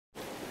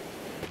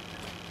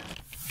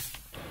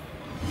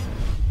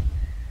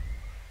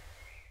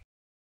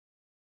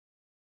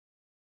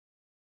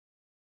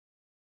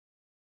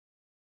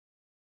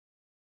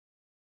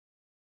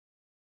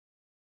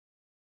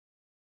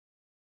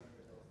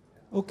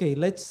Okay,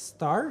 let's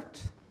start.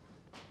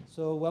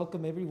 So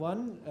welcome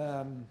everyone.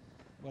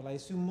 Well, I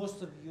assume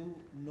most of you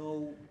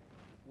know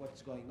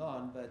what's going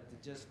on,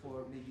 but just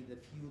for maybe the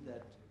few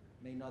that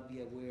may not be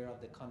aware of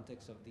the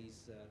context of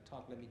this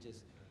talk, let me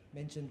just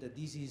mention that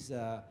this is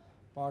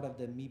part of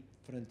the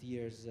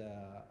MIP-Frontiers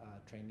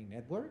training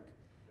network.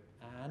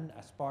 And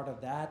as part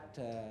of that,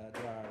 there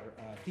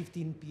are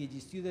 15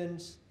 PhD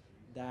students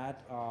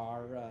that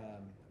are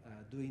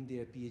doing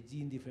their PhD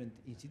in different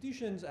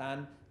institutions,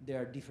 and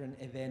there are different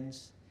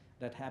events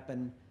that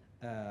happen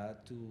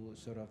to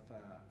sort of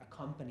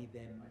accompany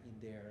them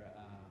in their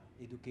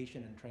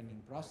education and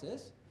training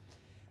process.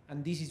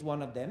 And this is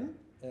one of them.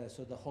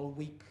 So the whole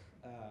week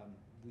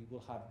we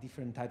will have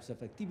different types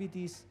of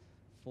activities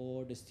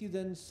for the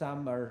students.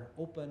 Some are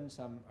open,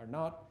 some are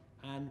not.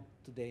 And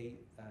today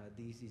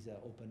this is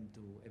open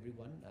to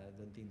everyone. I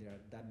don't think there are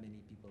that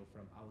many people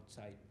from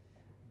outside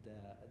the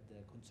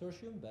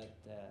consortium, but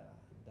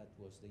that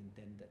was the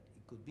intent that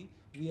it could be.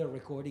 We are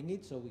recording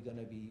it, so we're going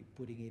to be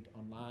putting it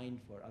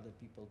online for other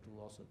people to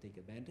also take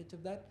advantage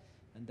of that.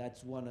 And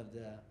that's one of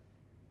the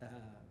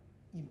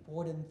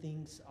important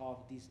things of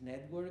this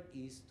network,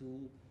 is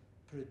to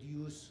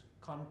produce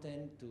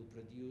content, to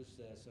produce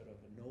sort of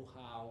a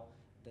know-how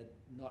that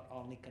not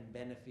only can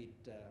benefit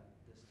the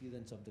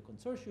students of the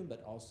consortium,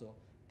 but also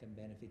can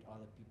benefit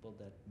other people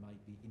that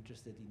might be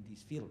interested in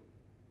this field.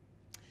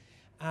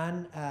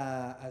 And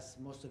as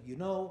most of you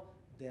know,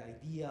 the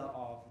idea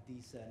of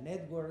this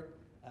network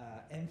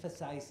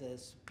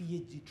emphasizes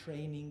PhD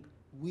training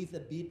with a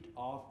bit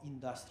of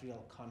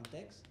industrial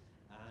context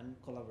and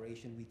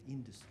collaboration with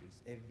industries.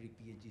 Every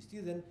PhD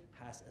student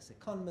has a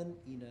secondment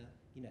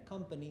in a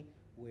company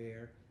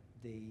where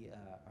they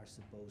are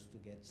supposed to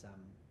get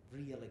some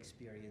real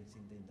experience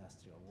in the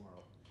industrial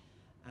world.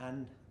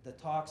 And the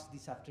talks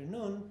this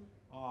afternoon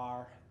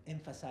are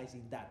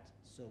emphasizing that.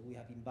 So we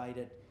have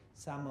invited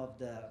some of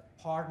the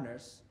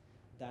partners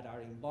that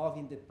are involved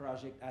in the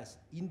project as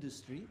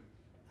industry,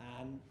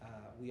 and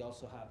we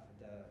also have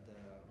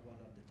one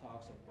of the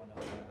talks of one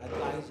of the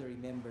advisory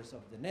members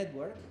of the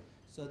network.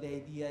 So the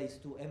idea is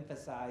to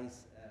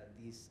emphasize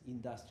this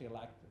industrial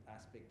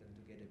aspect and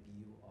to get a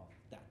view of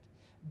that.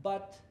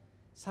 But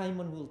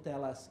Simon will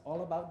tell us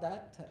all about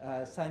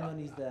that. Simon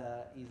is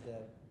the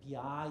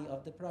PI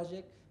of the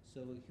project,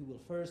 so he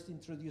will first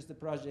introduce the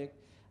project,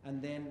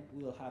 and then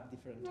we'll have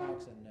different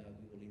talks, and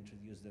we will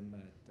introduce them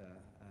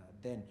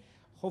then.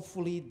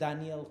 Hopefully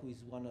Daniel, who is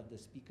one of the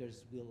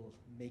speakers, will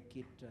make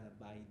it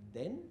by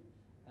then.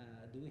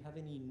 Do we have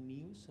any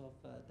news of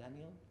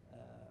Daniel?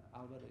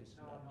 Alvaro is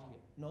not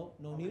here.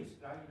 No news? He's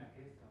flying, I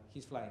guess.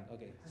 He's flying,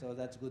 okay. So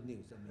that's good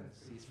news. That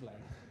means he's flying.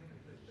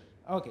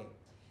 Okay.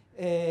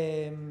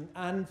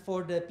 And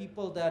for the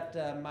people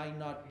that might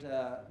not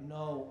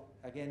know,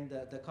 again,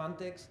 the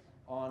context,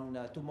 on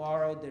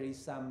tomorrow there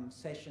is some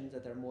sessions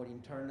that are more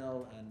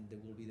internal, and there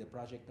will be the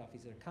project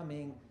officer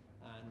coming,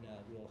 and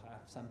we'll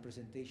have some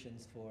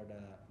presentations for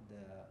the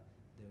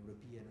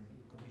European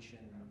Commission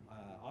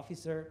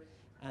officer.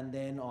 And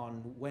then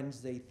on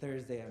Wednesday,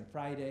 Thursday, and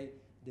Friday,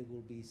 there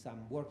will be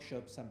some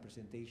workshops, some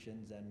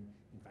presentations, and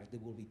in fact there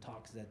will be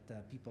talks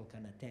that people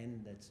can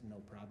attend. That's no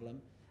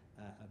problem.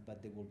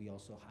 But there will be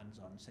also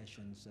hands-on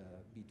sessions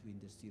between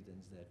the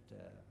students that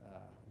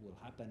will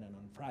happen. And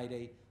on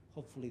Friday,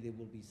 hopefully there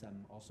will be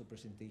some also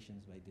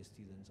presentations by the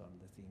students on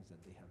the things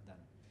that they have done.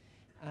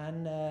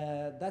 And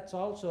that's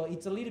also,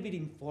 it's a little bit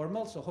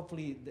informal, so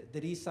hopefully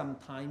there is some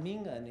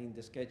timing, and in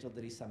the schedule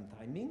there is some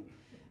timing.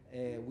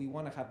 We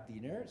want to have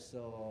dinner,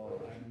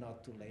 so I'm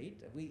not too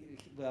late.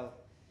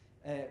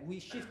 We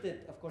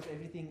shifted, of course,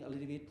 everything a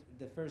little bit.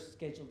 The first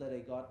schedule that I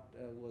got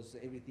was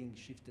everything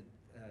shifted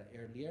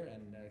earlier,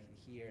 and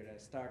here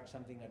start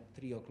something at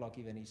 3 o'clock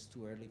even is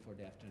too early for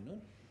the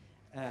afternoon.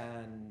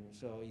 And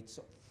so it's,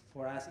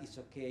 for us, it's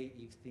okay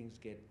if things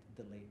get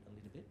delayed a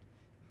little bit,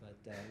 but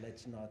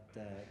let's not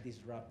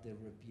disrupt the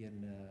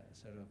European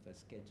sort of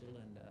schedule,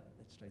 and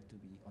let's try to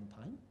be on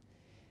time.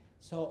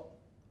 So,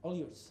 all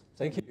yours.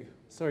 Thank you.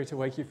 Sorry to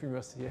wake you from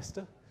your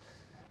siesta.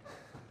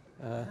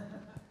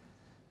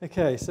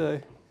 Okay, so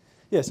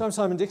yes, I'm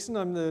Simon Dixon.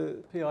 I'm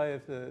the PI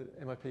of the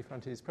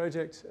MIP-Frontiers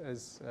project,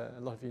 as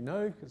a lot of you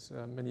know, because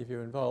many of you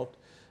are involved.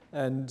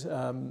 And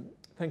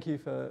thank you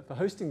for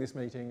hosting this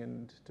meeting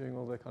and doing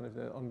all the kind of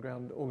the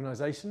on-ground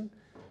organisation.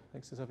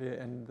 Thanks to Xavier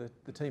and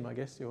the team, I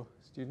guess. Your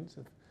students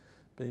have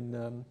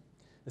been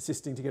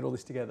assisting to get all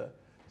this together.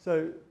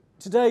 So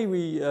today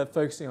we are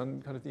focusing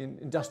on kind of the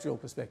industrial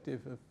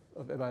perspective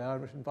of MIR.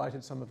 We've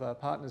invited some of our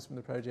partners from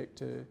the project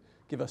to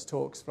give us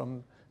talks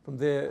from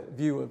their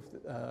view of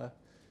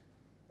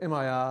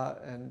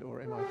MIR or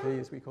MIP,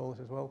 as we call it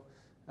as well,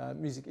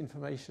 music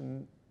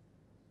information,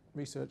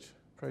 research,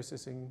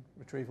 processing,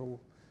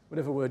 retrieval,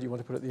 whatever word you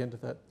want to put at the end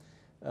of that.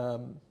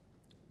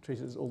 Treat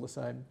it as all the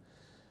same.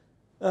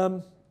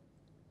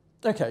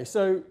 Okay,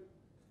 so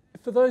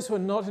for those who are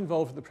not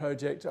involved with the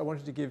project, I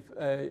wanted to give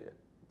a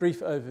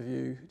brief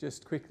overview,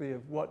 just quickly,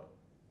 of what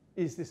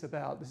is this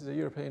about. This is a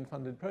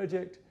European-funded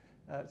project.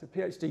 It's a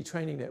PhD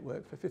training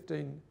network for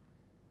 15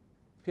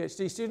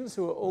 PhD students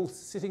who are all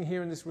sitting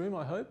here in this room,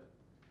 I hope.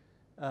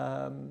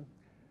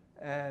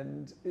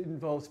 and it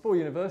involves 4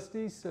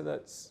 universities. So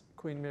that's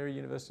Queen Mary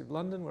University of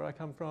London, where I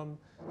come from.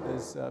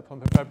 There's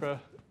Pompeu Fabra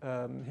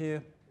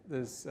here.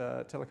 There's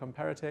Telecom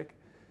Paratech,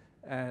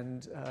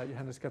 and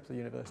Johannes Kepler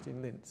University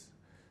in Linz.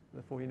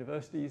 The 4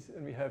 universities,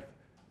 and we have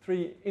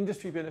 3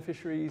 industry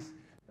beneficiaries.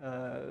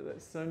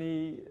 That's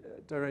Sony,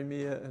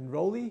 Doremir, and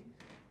Rolly,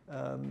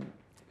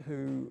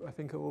 who I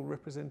think are all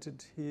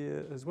represented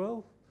here as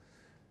well,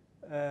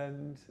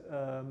 and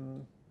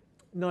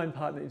 9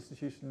 partner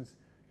institutions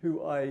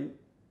who I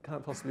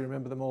can't possibly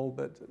remember them all,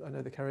 but I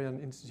know the Carry-On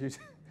Institute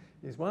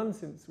is one,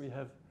 since we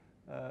have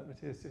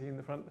Matthias sitting in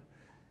the front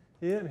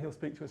here, and he'll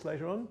speak to us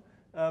later on.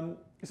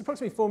 It's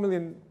approximately 4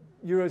 million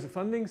euros of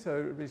funding, so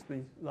a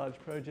reasonably large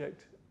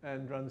project,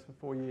 and runs for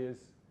 4 years,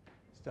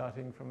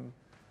 starting from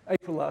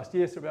April last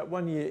year, so about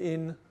 1 year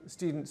in. The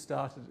students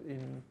started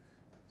in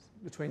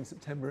between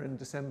September and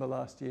December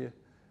last year,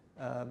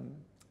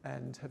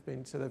 and have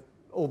been sort of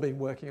all been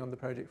working on the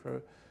project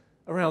for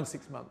around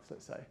 6 months,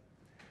 let's say.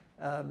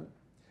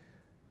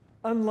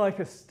 Unlike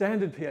a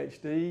standard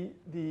PhD,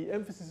 the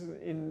emphasis is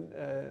in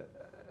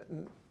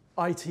an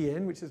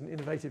ITN, which is an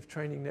innovative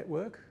training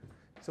network.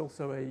 It's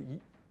also an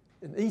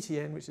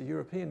ETN, which is a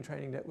European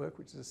training network,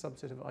 which is a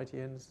subset of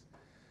ITNs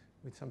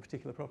with some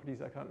particular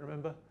properties I can't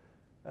remember.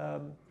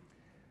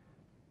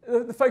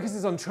 The focus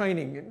is on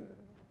training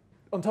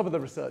on top of the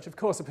research. Of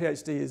course, a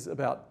PhD is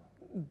about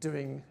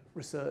doing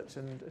research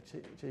and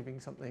achieving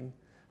something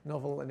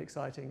novel and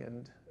exciting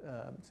and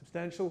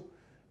substantial,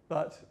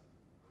 but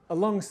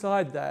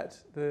alongside that,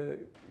 the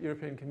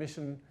European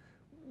Commission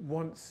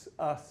wants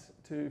us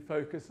to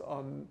focus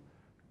on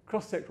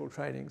cross-sectoral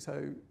training.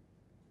 So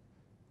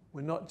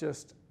we're not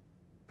just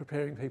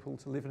preparing people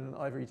to live in an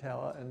ivory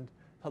tower and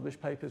publish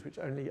papers which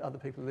only other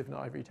people who live in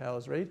ivory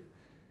towers read.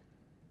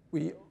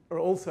 We are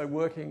also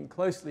working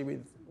closely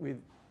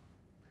with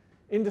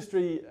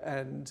industry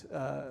and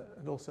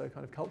also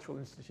kind of cultural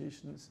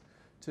institutions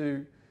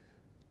to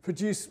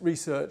produce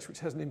research which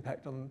has an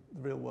impact on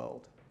the real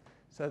world.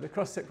 So the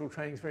cross-sectoral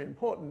training is very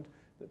important,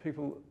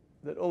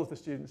 that all of the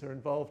students are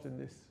involved in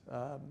this,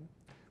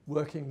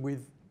 working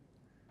with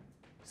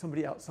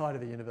somebody outside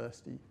of the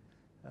university,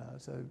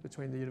 so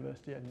between the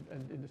university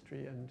and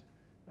industry and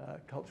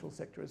cultural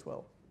sector as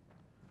well.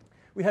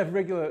 We have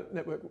regular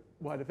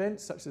network-wide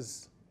events, such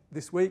as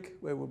this week,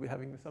 where we'll be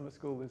having the summer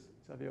school, as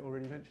Xavier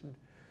already mentioned.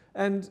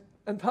 And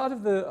part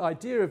of the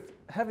idea of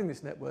having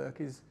this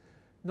network is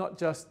not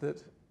just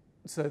that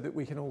so that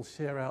we can all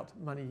share out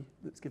money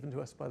that's given to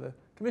us by the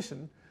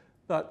Commission,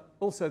 but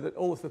also that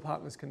all of the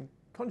partners can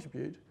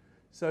contribute.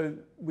 So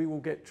we will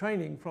get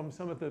training from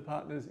some of the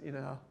partners in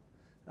our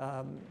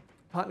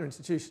partner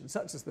institutions,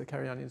 such as the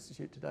Carry-On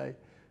Institute today,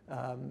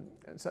 and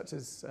such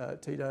as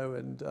Tito,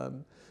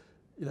 and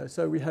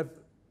so we have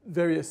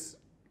various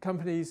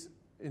companies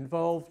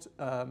involved.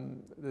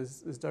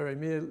 There's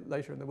Doremir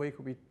later in the week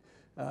will be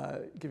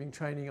giving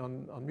training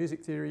on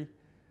music theory,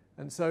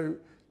 and so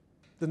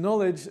the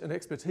knowledge and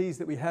expertise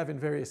that we have in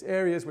various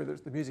areas, whether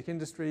it's the music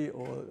industry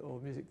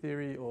or music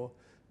theory or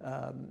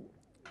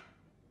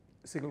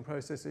signal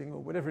processing or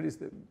whatever it is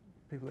that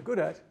people are good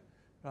at,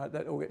 right,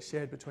 that all gets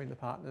shared between the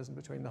partners and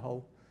between the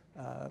whole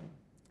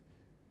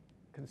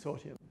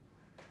consortium.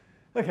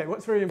 Okay,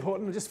 what's very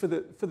important, just for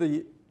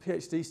the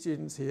PhD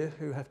students here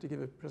who have to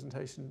give a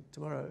presentation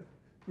tomorrow,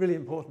 really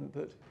important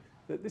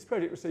that this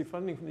project received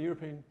funding from the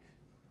European,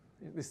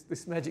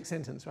 this magic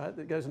sentence, right,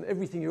 that goes on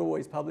everything you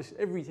always publish,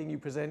 everything you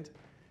present,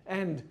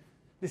 and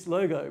this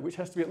logo, which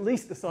has to be at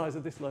least the size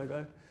of this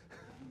logo,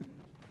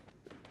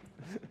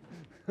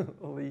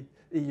 all the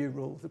EU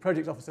rules. The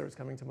project officer is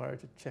coming tomorrow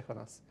to check on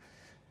us,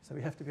 so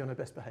we have to be on our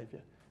best behaviour.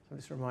 So I'm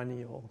just reminding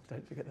you all,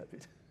 don't forget that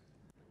bit.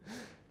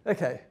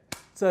 Okay,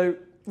 so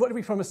what did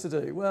we promise to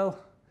do?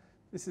 Well,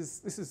 this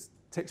is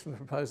text from the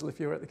proposal. If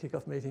you were at the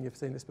kickoff meeting, you've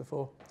seen this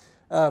before.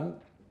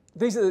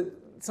 These are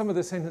some of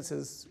the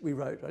sentences we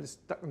wrote. I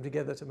just stuck them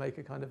together to make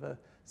a kind of a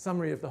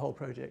summary of the whole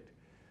project.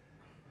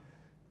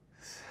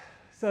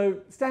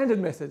 So standard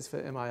methods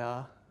for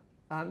MIR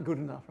aren't good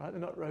enough, right? They're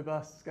not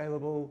robust,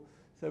 scalable.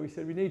 So we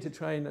said we need to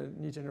train a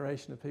new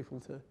generation of people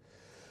to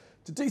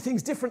do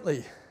things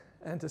differently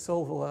and to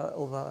solve all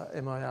of our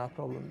MIR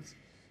problems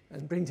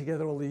and bring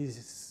together all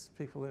these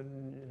people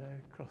in,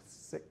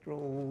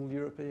 cross-sectoral,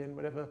 European,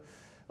 whatever,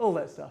 all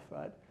that stuff,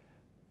 right?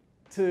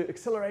 To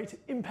accelerate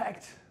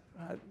impact,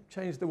 right?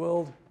 Change the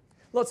world.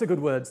 Lots of good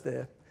words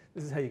there.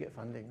 This is how you get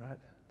funding, right?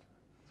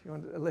 If you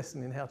want a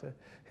lesson in how to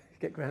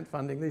get grant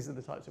funding, these are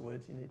the types of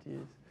words you need to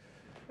use.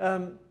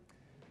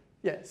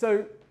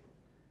 So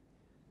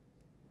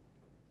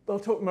I'll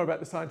talk more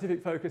about the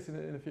scientific focus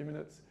in a few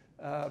minutes.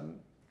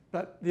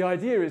 But the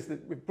idea is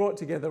that we've brought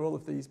together all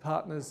of these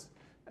partners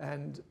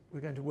and we're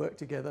going to work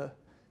together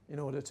in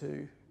order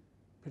to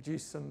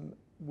produce some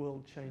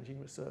world-changing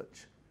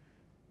research.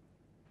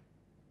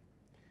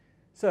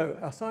 So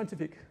our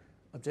scientific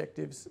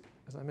objectives,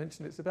 as I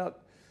mentioned, it's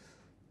about,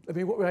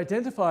 what we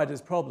identified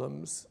as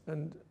problems,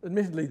 and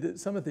admittedly that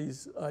some of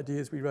these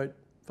ideas we wrote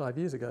 5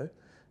 years ago,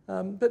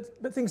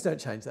 but things don't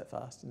change that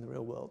fast in the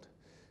real world.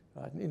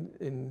 Right?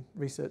 In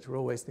research, we're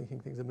always thinking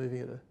things are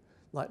moving at a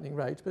lightning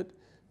rate, but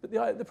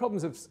the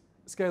problems of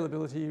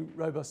scalability,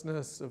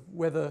 robustness, of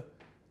whether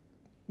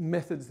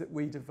methods that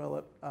we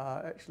develop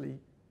are actually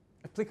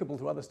applicable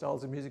to other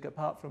styles of music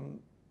apart from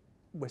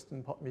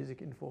Western pop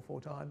music in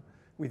 4/4 time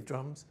with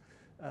drums,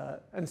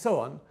 and so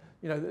on.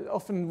 You know,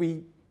 often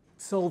we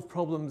solve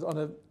problems on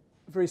a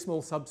very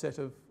small subset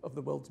of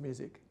the world's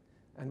music,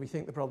 and we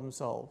think the problem's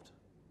solved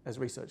as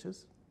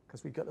researchers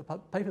because we got the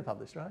paper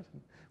published, right?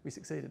 And we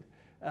succeeded.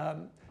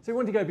 So we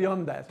wanted to go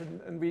beyond that,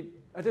 and we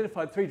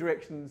identified 3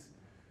 directions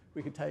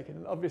we could take.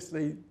 And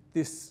obviously,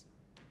 this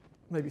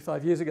maybe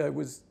 5 years ago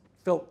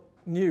felt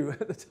new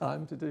at the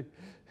time to do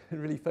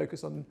and really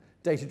focus on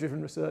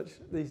data-driven research.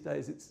 These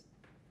days, it's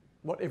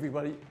what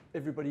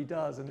everybody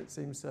does, and it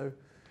seems so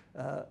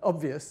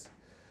obvious.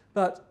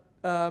 But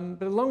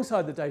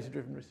alongside the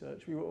data-driven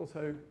research, we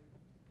also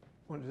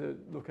wanted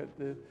to look at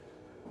the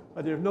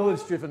idea of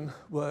knowledge-driven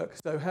work.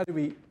 So how do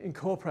we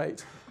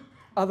incorporate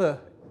other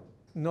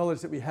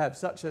knowledge that we have,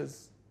 such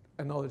as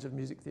a knowledge of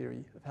music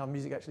theory, of how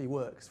music actually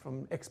works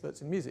from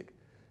experts in music?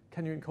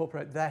 Can you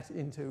incorporate that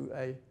into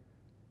a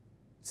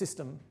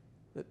system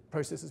that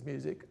processes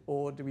music,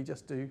 or do we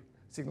just do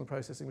signal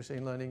processing,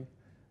 machine learning,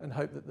 and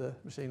hope that the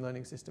machine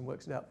learning system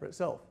works it out for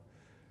itself?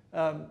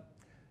 And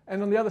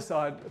on the other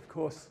side, of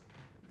course,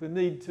 the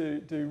need to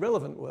do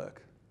relevant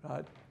work,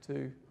 right,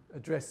 to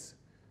address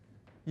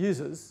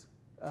users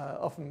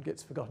often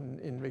gets forgotten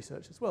in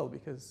research as well,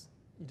 because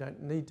you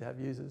don't need to have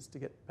users to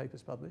get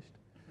papers published.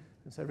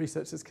 And so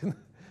researchers can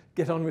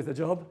get on with the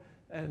job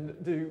and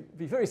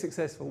be very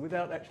successful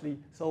without actually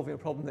solving a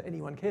problem that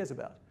anyone cares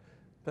about.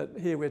 But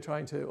here we're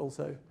trying to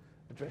also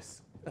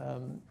address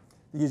the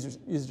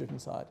user-driven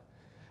side.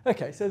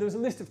 Okay, so there was a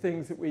list of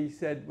things that we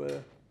said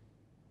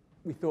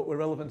we thought were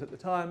relevant at the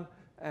time,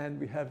 and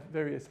we have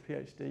various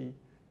PhD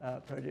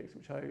projects,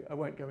 which I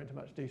won't go into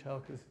much detail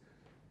because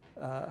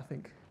I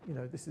think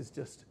this is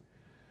just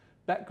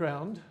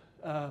background.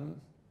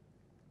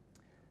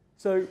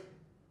 So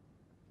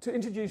to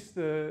introduce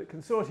the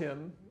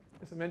consortium,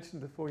 as I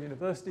mentioned, the 4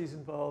 universities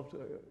involved,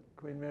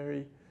 Queen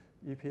Mary,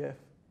 UPF,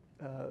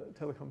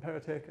 Telekom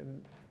Paratech,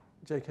 and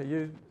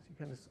JKU,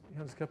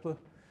 Johannes Kepler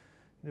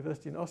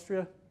University in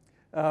Austria.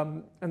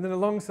 And then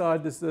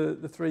alongside there's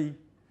the 3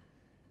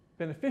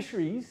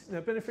 beneficiaries. Now,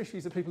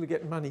 beneficiaries are people who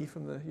get money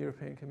from the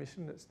European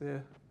Commission. That's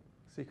their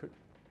secret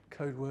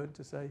code word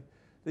to say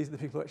these are the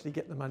people who actually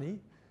get the money.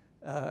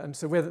 And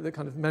so whether they're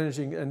kind of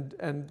managing,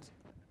 and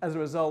as a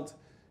result,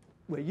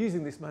 we're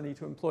using this money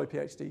to employ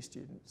PhD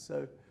students.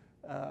 So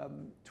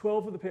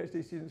 12 of the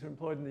PhD students are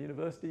employed in the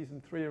universities,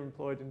 and 3 are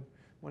employed in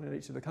one in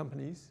each of the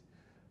companies.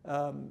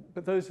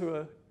 But those who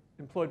are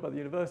employed by the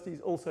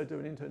universities also do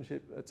an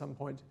internship at some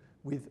point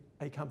with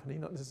a company,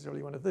 not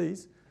necessarily one of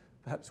these,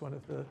 perhaps one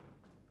of the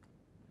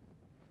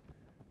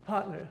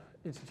partner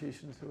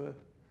institutions who are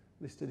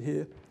listed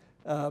here.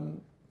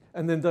 And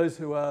then those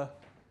who are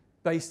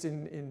based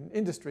in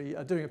industry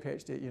are doing a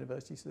PhD at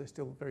university, so they're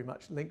still very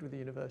much linked with the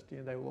university,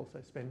 and they will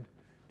also spend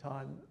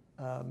time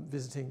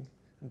visiting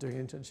and doing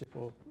an internship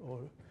or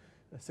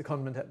a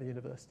secondment at the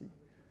university.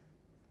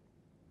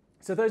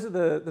 So those are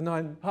the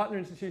 9 partner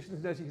institutions,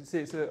 and as you can see,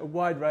 it's a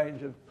wide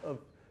range of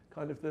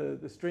kind of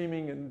the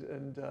streaming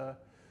and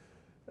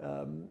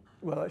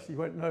well, actually you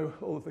won't know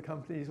all of the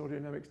companies.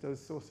 Audiodynamics does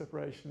source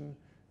separation.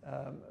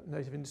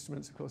 Native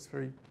Instruments, of course,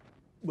 very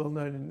well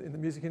known in the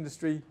music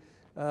industry.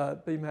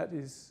 BMAT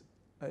is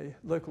a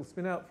local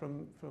spin-out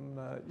from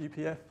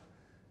UPF,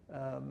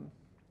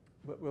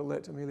 but we'll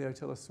let Emilio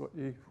tell us what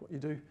you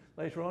do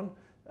later on.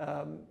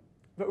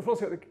 But we've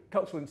also got the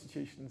cultural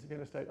institutions.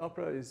 Vienna State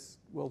Opera is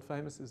world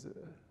famous as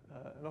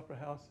an opera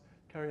house.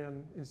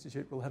 Karajan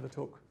Institute will have a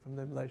talk from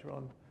them later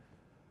on.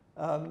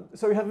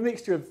 So we have a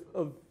mixture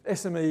of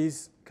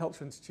SMEs,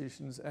 cultural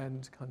institutions,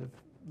 and kind of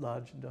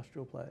large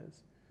industrial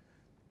players.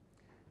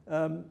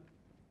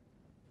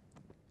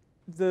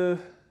 The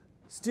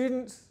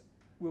students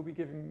will be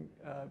giving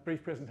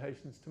brief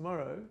presentations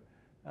tomorrow,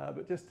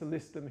 but just to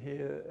list them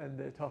here and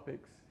their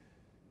topics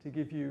to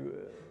give you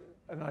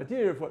an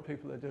idea of what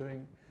people are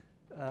doing.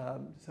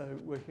 So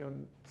working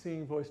on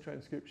singing voice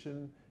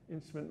transcription,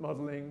 instrument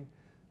modeling,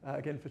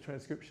 again for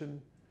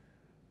transcription,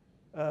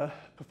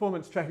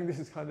 performance tracking. This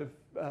is kind of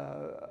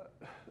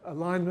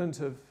alignment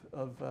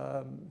of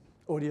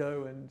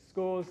audio and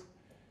scores.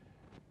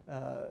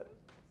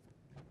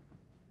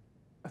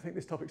 I think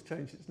this topic's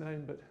changed its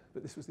name, but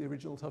this was the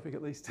original topic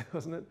at least,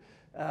 wasn't it?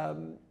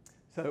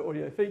 So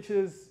audio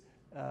features,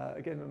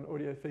 again on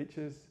audio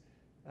features,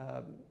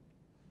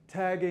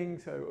 tagging,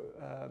 so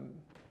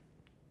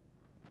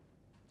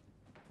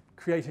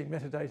creating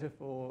metadata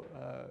for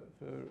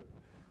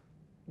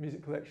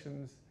music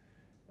collections,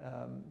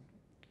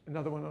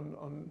 another one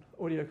on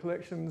audio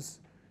collections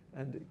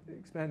and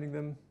expanding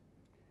them,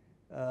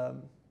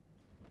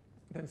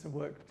 then some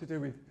work to do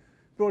with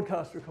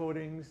broadcast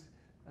recordings,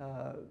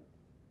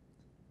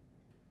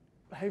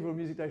 behavioural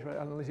music data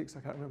analytics.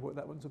 I can't remember what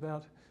that one's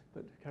about,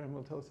 but Karen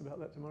will tell us about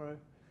that tomorrow.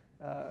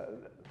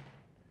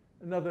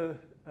 Another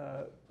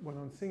one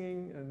on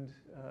singing and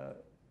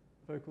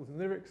vocals and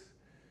lyrics.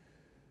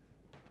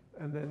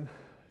 And then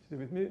to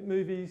do with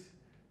movies,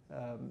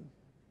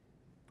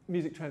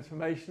 music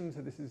transformation,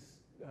 so this is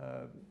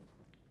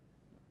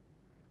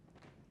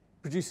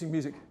producing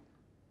music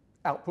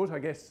output, I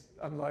guess,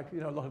 unlike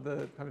a lot of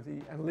the kind of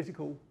the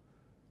analytical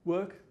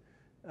work.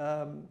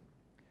 And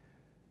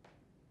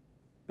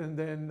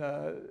then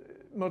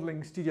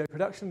modelling studio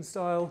production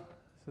style,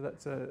 so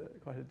that's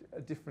quite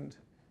a different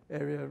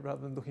area.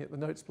 Rather than looking at the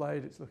notes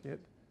played, it's looking at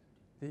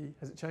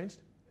has it changed?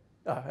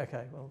 Oh,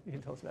 okay, well, you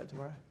can tell us about it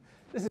tomorrow.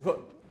 This is what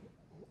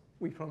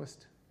we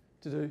promised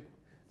to do,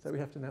 so we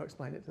have to now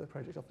explain it to the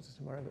project officer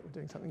tomorrow that we're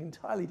doing something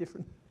entirely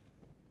different.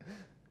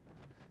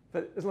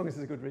 But as long as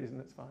there's a good reason,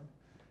 that's fine.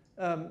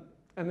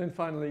 And then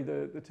finally,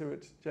 the two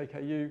at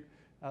JKU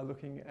are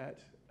looking at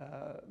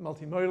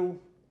multimodal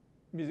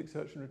music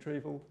search and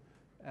retrieval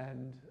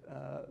and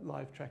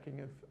live tracking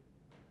of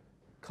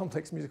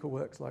complex musical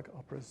works like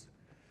operas.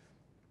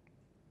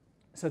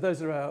 So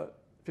those are our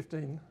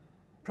 15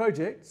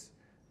 projects,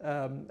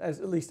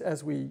 at least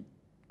as we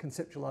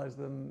conceptualize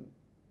them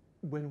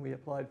when we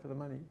applied for the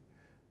money.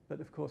 But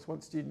of course,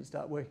 once students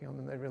start working on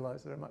them, they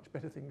realize there are much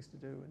better things to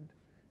do, and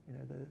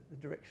the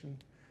direction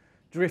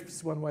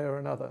drifts one way or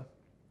another.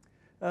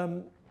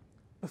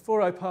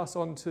 Before I pass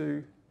on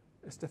to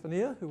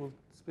Estefania, who will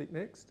speak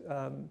next,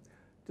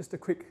 just a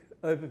quick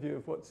overview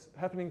of what's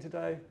happening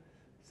today.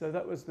 So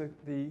that was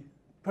the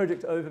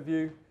project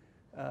overview.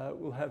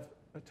 We'll have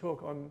a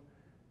talk on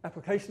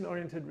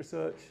application-oriented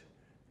research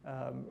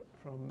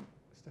from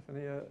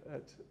Estefania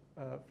at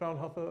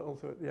Fraunhofer,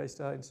 also at the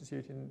A-Star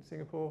Institute in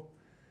Singapore.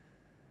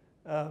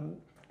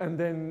 And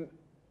then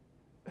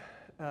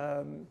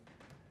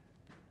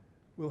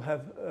we'll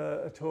have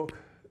a talk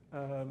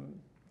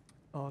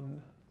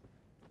on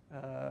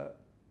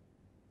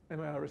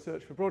MIR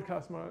research for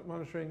broadcast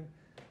monitoring.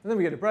 And then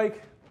we get a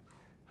break.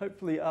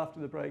 Hopefully after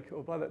the break,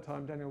 or by that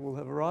time, Daniel will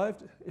have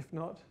arrived. If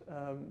not,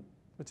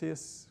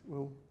 Matthias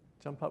will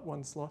jump up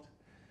one slot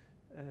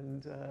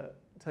and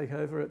take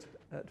over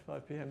at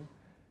 5 p.m.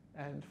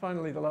 And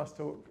finally, the last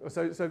talk.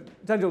 So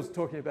Daniel's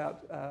talking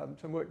about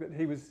some work that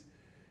he was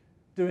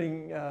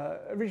doing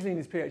originally in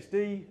his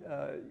PhD,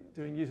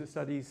 doing user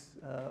studies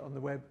on the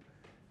web,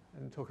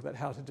 and talk about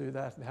how to do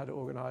that and how to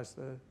organize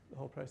the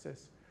whole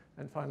process.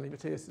 And finally,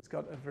 Matthias has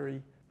got a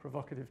very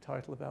provocative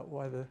title about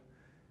why the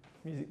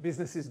music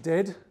business is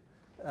dead.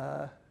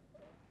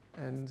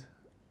 And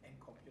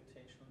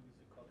computational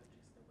musicology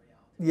is the way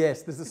out.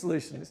 Yes, there's a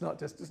solution. It's not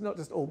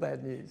just all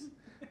bad news.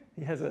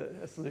 He has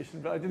a solution,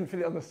 but I didn't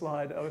fit it on the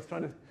slide. I was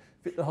trying to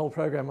fit the whole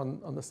program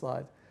on the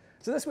slide.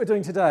 So that's what we're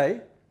doing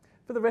today.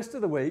 For the rest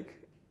of the week,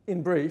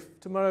 in brief,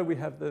 tomorrow we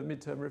have the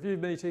midterm review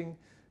meeting,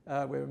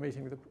 where we're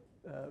meeting with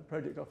the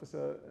project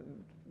officer,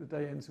 and the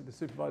day ends with the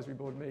supervisory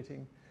board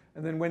meeting.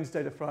 And then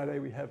Wednesday to Friday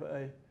we have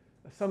a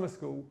summer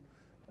school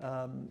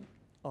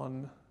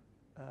on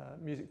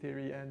music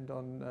theory and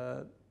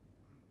on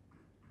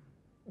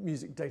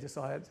music data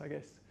science, I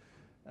guess,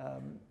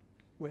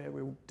 where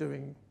we're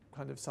doing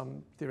kind of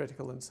some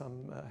theoretical and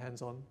some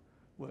hands-on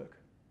work.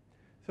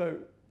 So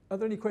are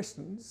there any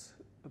questions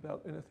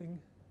about anything,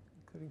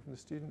 including from the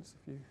students,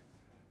 if you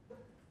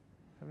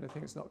have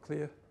anything that's not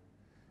clear?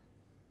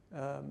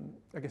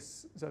 I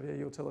guess, Xavier,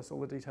 you'll tell us all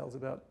the details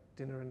about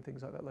dinner and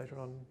things like that later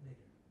on.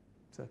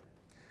 So,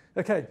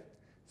 okay,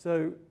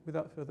 so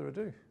without further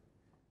ado.